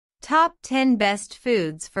Top 10 Best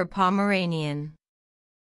Foods for Pomeranian.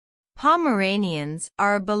 Pomeranians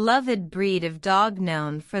are a beloved breed of dog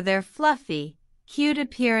known for their fluffy, cute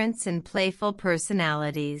appearance and playful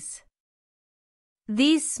personalities.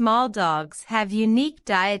 These small dogs have unique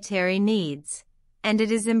dietary needs, and it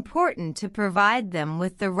is important to provide them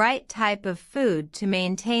with the right type of food to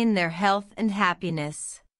maintain their health and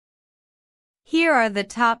happiness. Here are the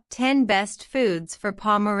top 10 best foods for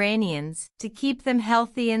Pomeranians to keep them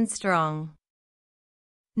healthy and strong.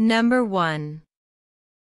 Number 1.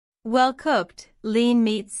 Well-cooked, lean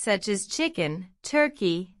meats such as chicken,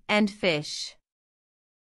 turkey, and fish.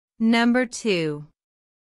 Number 2.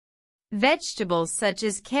 Vegetables such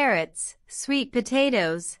as carrots, sweet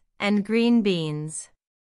potatoes, and green beans.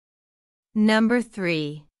 Number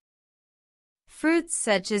 3. Fruits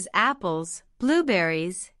such as apples,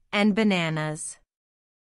 blueberries, and bananas.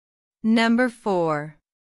 Number 4.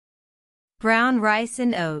 Brown rice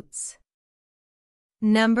and oats.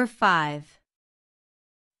 Number 5.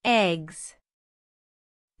 Eggs.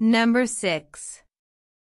 Number 6.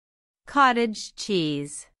 Cottage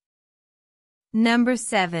cheese. Number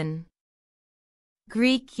 7.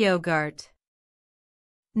 Greek yogurt.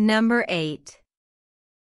 Number 8.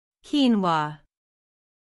 Quinoa.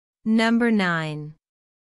 Number 9.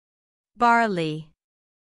 Barley.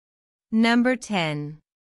 Number 10.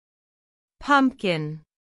 Pumpkin.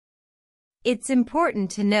 It's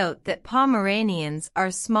important to note that Pomeranians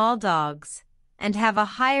are small dogs and have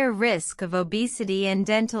a higher risk of obesity and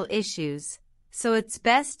dental issues, so it's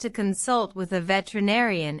best to consult with a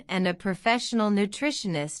veterinarian and a professional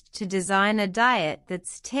nutritionist to design a diet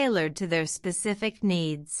that's tailored to their specific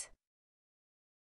needs.